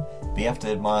game, but you have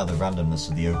to admire the randomness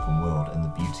of the open world and the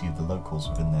beauty of the locals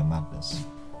within their madness.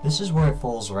 This is where it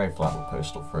falls very flat with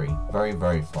Postal 3. Very,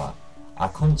 very flat. I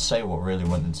couldn't say what really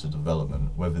went into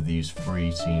development, whether these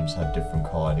 3 teams had different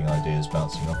colliding ideas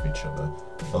bouncing off each other,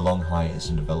 a long hiatus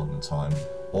in development time.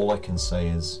 All I can say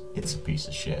is, it's a piece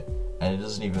of shit. And it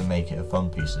doesn't even make it a fun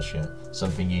piece of shit,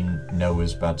 something you know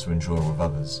is bad to enjoy with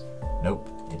others. Nope,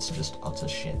 it's just utter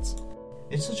shit.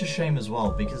 It's such a shame as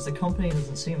well, because the company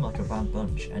doesn't seem like a bad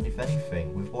bunch, and if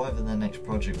anything, with whatever their next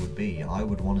project would be, I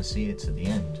would want to see it to the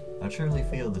end. I truly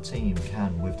feel the team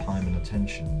can, with time and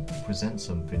attention, present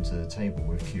something to the table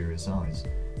with curious eyes.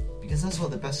 Because that's what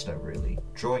they're best at, really,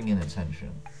 drawing in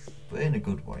attention, but in a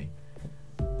good way.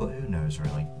 But who knows,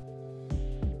 really?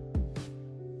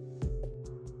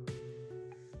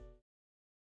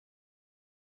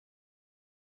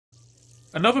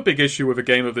 Another big issue with a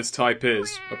game of this type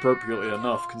is, appropriately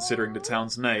enough considering the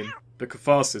town's name, the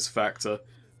Catharsis factor.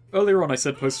 Earlier on I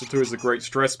said Postal 2 is a great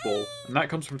stress ball, and that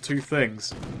comes from two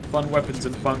things: fun weapons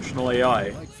and functional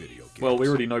AI. Well, we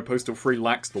already know Postal 3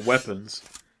 lacks the weapons,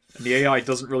 and the AI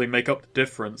doesn't really make up the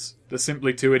difference. They're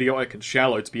simply too idiotic and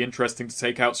shallow to be interesting to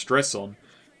take out stress on.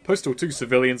 Postal 2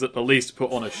 civilians at the least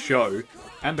put on a show,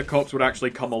 and the cops would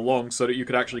actually come along so that you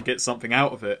could actually get something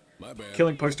out of it.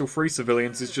 Killing Postal 3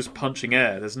 civilians is just punching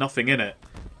air, there's nothing in it.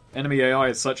 Enemy AI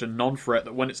is such a non-threat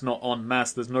that when it's not en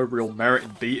masse, there's no real merit in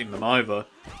beating them either.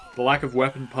 The lack of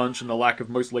weapon punch and the lack of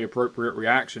mostly appropriate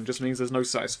reaction just means there's no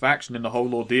satisfaction in the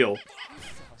whole ordeal.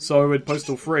 So, in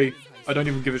Postal 3, I don't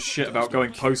even give a shit about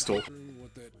going postal.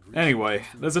 Anyway,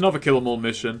 there's another Kill 'Em All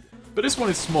mission, but this one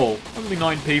is small, only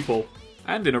 9 people,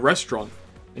 and in a restaurant.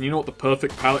 And you know what the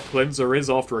perfect palate cleanser is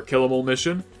after a Kill 'Em All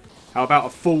mission? How about a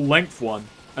full-length one,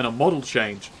 and a model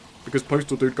change, because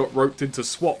Postal Dude got roped into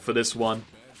SWAT for this one.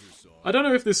 I don't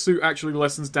know if this suit actually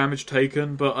lessens damage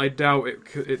taken, but I doubt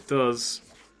it does,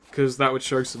 because that would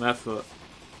show some effort.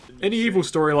 In the Evil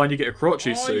storyline you get a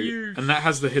crotchy suit, and that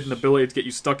has the hidden ability to get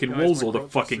you stuck in walls all the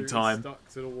fucking time.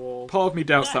 Part of me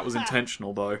doubts that was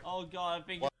intentional though.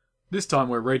 This time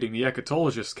we're raiding the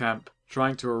ecotologist camp,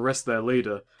 trying to arrest their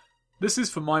leader. This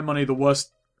is for my money the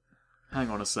worst...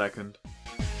 Hang on a second.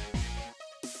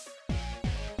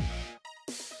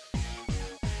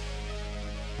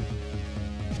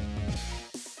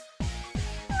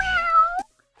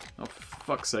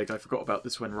 Fuck's sake, I forgot about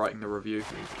this when writing the review.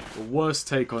 The worst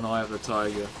take on Eye of the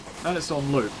Tiger. And it's on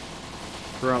loop.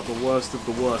 Throughout the worst of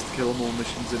the worst Kill 'Em All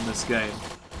missions in this game.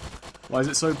 Why is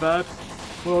it so bad?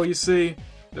 Well, you see,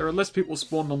 there are less people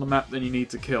spawned on the map than you need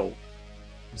to kill.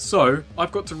 So,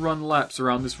 I've got to run laps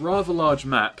around this rather large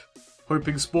map,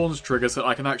 hoping spawns trigger so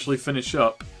I can actually finish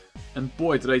up. And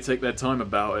boy, do they take their time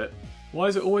about it. Why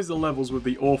is it always the levels with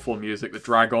the awful music that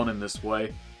drag on in this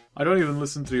way? I don't even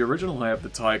listen to the original Eye of the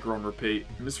Tiger on repeat,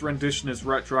 and this rendition is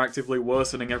retroactively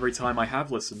worsening every time I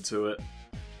have listened to it.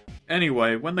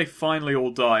 Anyway, when they finally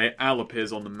all die, Al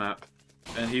appears on the map,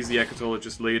 and he's the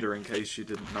ecotologist leader in case you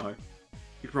didn't know.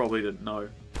 You probably didn't know.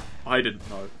 I didn't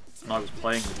know, and I was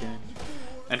playing the game.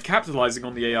 And capitalising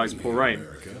on the AI's poor aim,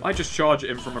 I just charge at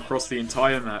him from across the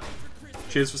entire map.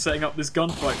 Cheers for setting up this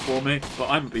gunfight for me, but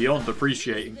I'm beyond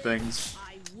appreciating things.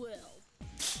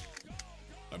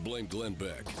 I blame Glenn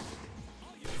Beck.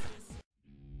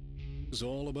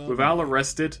 With Al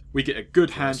arrested, we get a good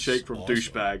handshake from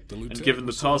Douchebag, and given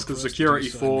the task of security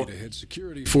for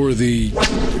the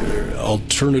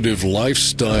alternative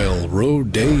lifestyle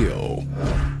rodeo.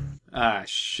 Ah,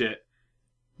 shit.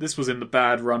 This was in the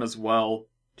bad run as well.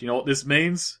 Do you know what this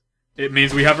means? It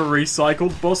means we have a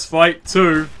recycled boss fight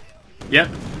too. Yep,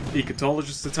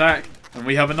 ecotologist attack, and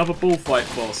we have another bullfight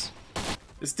boss.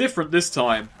 It's different this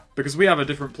time, because we have a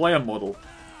different player model,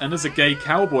 and there's a gay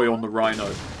cowboy on the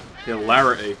Rhino.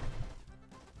 Hilarity.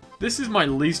 This is my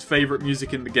least favourite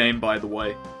music in the game, by the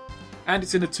way. And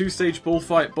it's in a 2-stage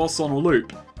bullfight boss on a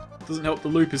loop. Doesn't help the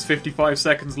loop is 55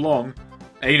 seconds long.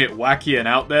 Ain't it wacky and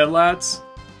out there, lads?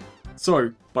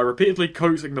 So, by repeatedly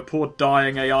coaxing the poor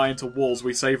dying AI into walls,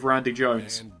 we save Randy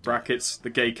Jones, brackets, the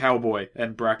gay cowboy,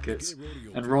 end brackets,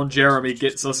 and Ron Jeremy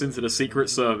gets us into the Secret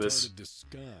Service.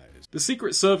 The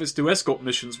Secret Service do escort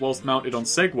missions whilst mounted on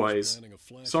segways.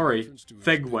 Sorry,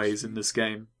 fegways in this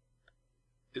game.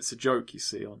 It's a joke, you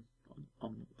see,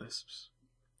 on lisps.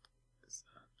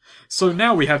 So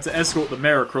now we have to escort the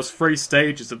mayor across 3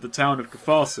 stages of the town of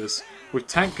Catharsis, with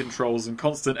tank controls and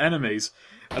constant enemies,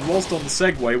 and whilst on the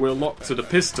Segway we're locked to the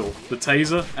pistol, the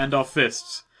taser, and our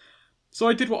fists. So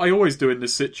I did what I always do in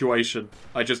this situation,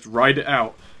 I just ride it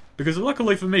out, because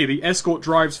luckily for me the escort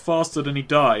drives faster than he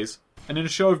dies, and in a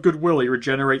show of goodwill he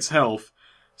regenerates health.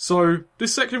 So,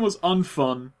 this section was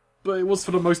unfun, but it was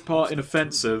for the most part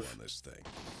inoffensive.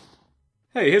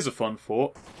 Hey, here's a fun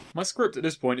thought. My script at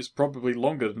this point is probably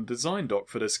longer than the design doc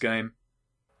for this game.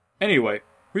 Anyway,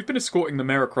 we've been escorting the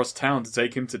mayor across town to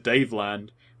take him to Daveland,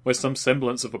 where some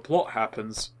semblance of a plot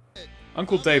happens.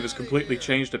 Uncle Dave has completely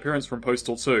changed appearance from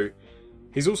Postal 2.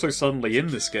 He's also suddenly in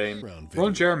this game.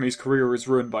 Ron Jeremy's career is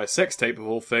ruined by a sex tape of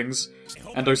all things,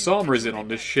 and Osama is in on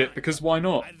this shit because why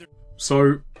not?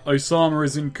 So, Osama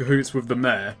is in cahoots with the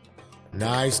mayor.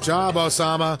 Nice job,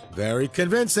 Osama. Very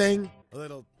convincing.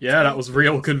 Yeah, that was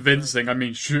real convincing. I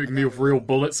mean, shooting me with real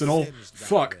bullets and all.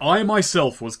 Fuck, I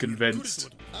myself was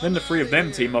convinced. Then the three of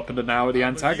them team up and are now the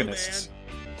antagonists.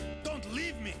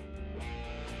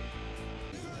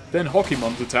 Then Hockey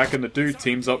Mom's attack and the dude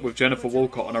teams up with Jennifer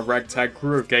Walcott on a ragtag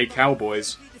crew of gay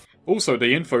cowboys. Also,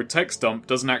 the info text dump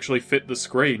doesn't actually fit the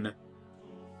screen.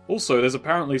 Also, there's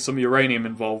apparently some uranium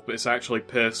involved, but it's actually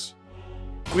piss.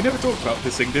 We never talked about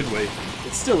pissing, did we?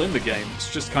 It's still in the game,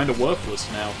 it's just kinda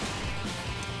worthless now.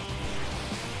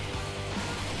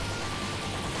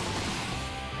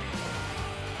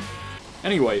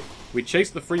 Anyway, we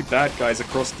chase the three bad guys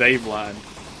across Daveland.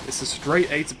 It's a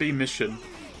straight A to B mission.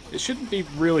 It shouldn't be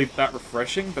really that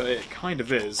refreshing, but it kind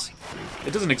of is.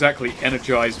 It doesn't exactly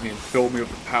energize me and fill me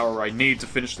with the power I need to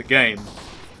finish the game,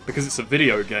 because it's a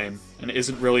video game, and it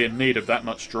isn't really in need of that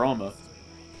much drama.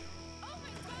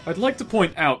 I'd like to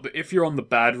point out that if you're on the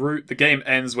bad route, the game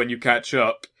ends when you catch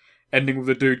up, ending with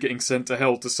the dude getting sent to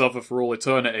hell to suffer for all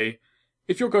eternity.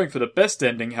 If you're going for the best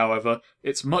ending, however,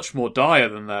 it's much more dire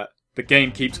than that. The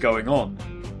game keeps going on.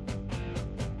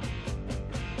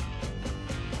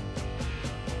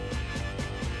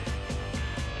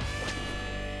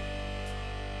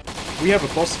 We have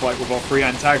a boss fight with our three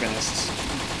antagonists.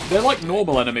 They're like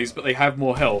normal enemies, but they have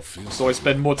more health, so I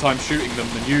spend more time shooting them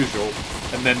than usual,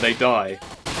 and then they die.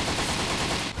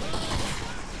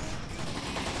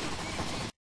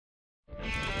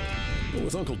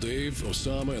 With Uncle Dave,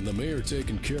 Osama, and the mayor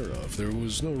taken care of, there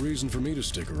was no reason for me to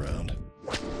stick around.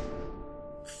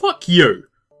 Fuck you!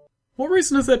 What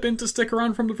reason has there been to stick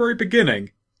around from the very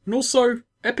beginning? And also,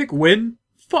 epic win?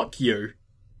 Fuck you.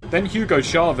 Then Hugo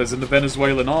Chavez in the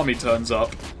Venezuelan army turns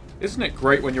up. Isn't it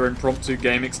great when your impromptu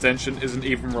game extension isn't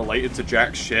even related to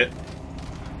jack shit?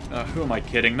 Who am I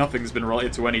kidding? Nothing's been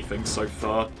related to anything so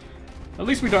far. At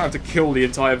least we don't have to kill the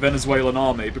entire Venezuelan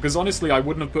army, because honestly I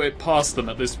wouldn't have put it past them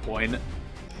at this point.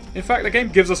 In fact, the game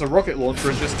gives us a rocket launcher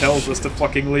and just tells us to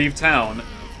fucking leave town,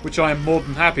 which I am more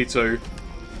than happy to.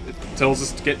 It tells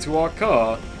us to get to our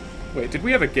car. Wait, did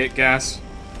we ever get gas?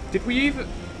 Did we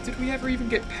ever even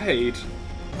get paid?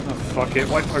 Oh, fuck it,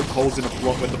 why poke holes in a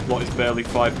plot when the plot is barely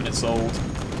 5 minutes old?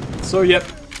 So yep,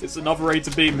 it's another A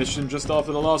to B mission just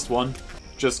after the last one.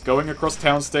 Just going across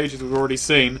town stages we've already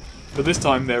seen, but this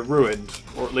time they're ruined,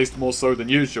 or at least more so than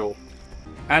usual.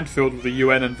 And filled with the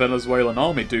UN and Venezuelan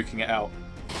army duking it out.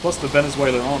 Plus the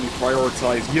Venezuelan army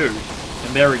prioritise you,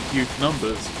 and they're in huge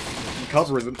numbers, and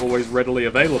cover isn't always readily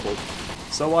available.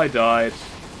 So I died.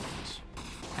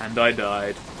 And I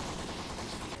died.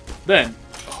 Then,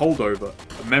 a holdover,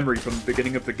 a memory from the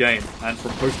beginning of the game, and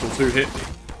from Postal 2 hit me.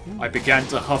 I began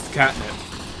to huff catnip,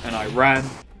 and I ran,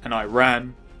 and I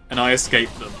ran, and I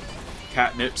escaped them.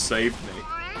 Catnip saved me.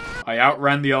 I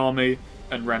outran the army,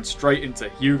 and ran straight into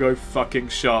Hugo fucking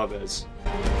Chavez.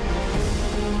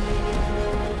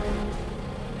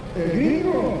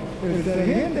 Gringo,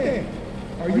 Sergente,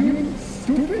 are you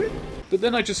stupid? But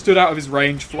then I just stood out of his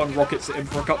range, flung rockets at him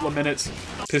for a couple of minutes,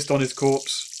 pissed on his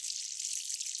corpse.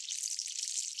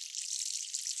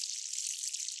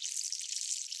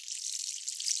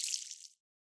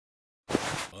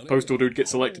 Postal dude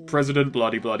gets elected president,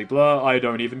 blah-de-blah-de-blah, I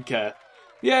don't even care.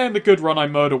 Yeah, in the good run I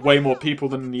murder way more people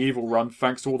than in the evil run,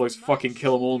 thanks to all those fucking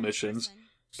kill-em-all missions.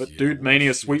 But Dude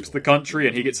Mania sweeps the country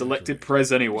and he gets elected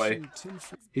prez anyway.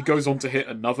 He goes on to hit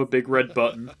another big red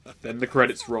button, then the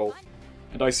credits roll.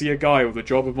 And I see a guy with the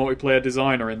job of multiplayer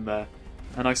designer in there.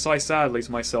 And I sigh sadly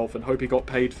to myself and hope he got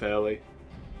paid fairly.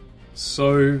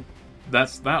 So,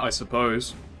 that's that I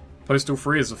suppose. Postal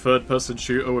 3 is a third-person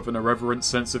shooter with an irreverent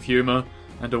sense of humour,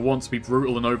 and a want to be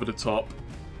brutal and over the top.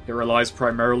 It relies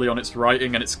primarily on its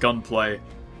writing and its gunplay,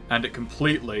 and it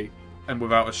completely, and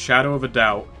without a shadow of a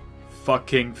doubt,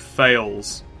 fucking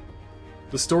fails.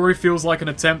 The story feels like an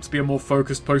attempt to be a more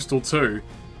focused Postal 2,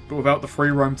 but without the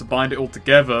free roam to bind it all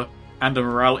together, and a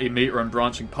morality meter and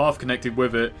branching path connected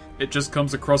with it, it just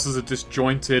comes across as a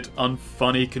disjointed,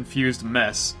 unfunny, confused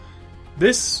mess.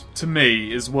 This, to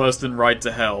me, is worse than Ride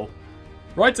to Hell.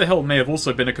 Ride to Hell may have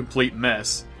also been a complete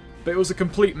mess, but it was a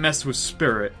complete mess with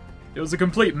spirit. It was a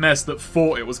complete mess that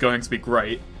thought it was going to be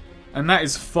great. And that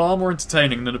is far more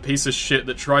entertaining than a piece of shit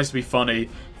that tries to be funny,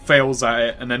 fails at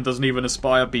it, and then doesn't even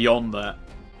aspire beyond that.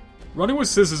 Running with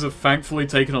Scissors have thankfully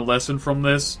taken a lesson from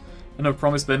this, and have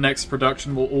promised their next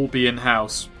production will all be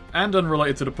in-house, and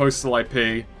unrelated to the Postal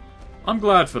IP. I'm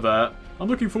glad for that. I'm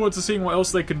looking forward to seeing what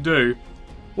else they can do.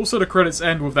 Also, the credits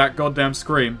end with that goddamn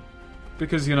scream.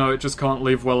 Because, you know, it just can't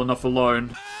leave well enough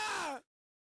alone.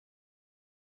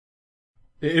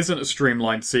 It isn't a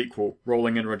streamlined sequel,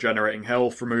 rolling in regenerating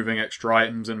health, removing extra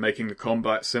items, and making the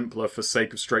combat simpler for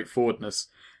sake of straightforwardness.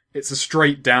 It's a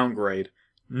straight downgrade.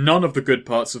 None of the good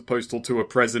parts of Postal 2 are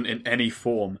present in any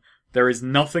form. There is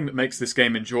nothing that makes this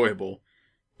game enjoyable.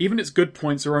 Even its good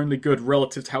points are only good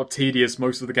relative to how tedious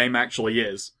most of the game actually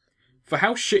is. For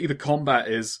how shitty the combat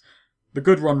is, the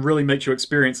good run really makes you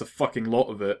experience a fucking lot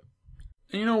of it.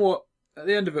 And you know what? At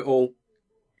the end of it all,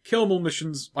 kill 'em all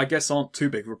missions, I guess, aren't too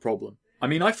big of a problem. I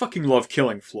mean, I fucking love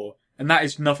killing floor, and that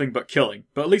is nothing but killing,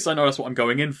 but at least I know that's what I'm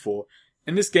going in for.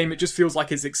 In this game, it just feels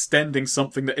like it's extending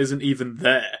something that isn't even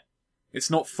there. It's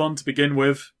not fun to begin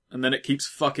with, and then it keeps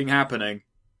fucking happening.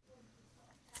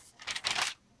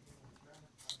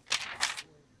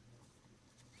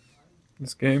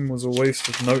 This game was a waste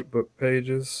of notebook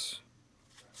pages.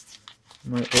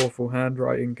 My awful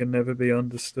handwriting can never be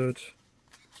understood.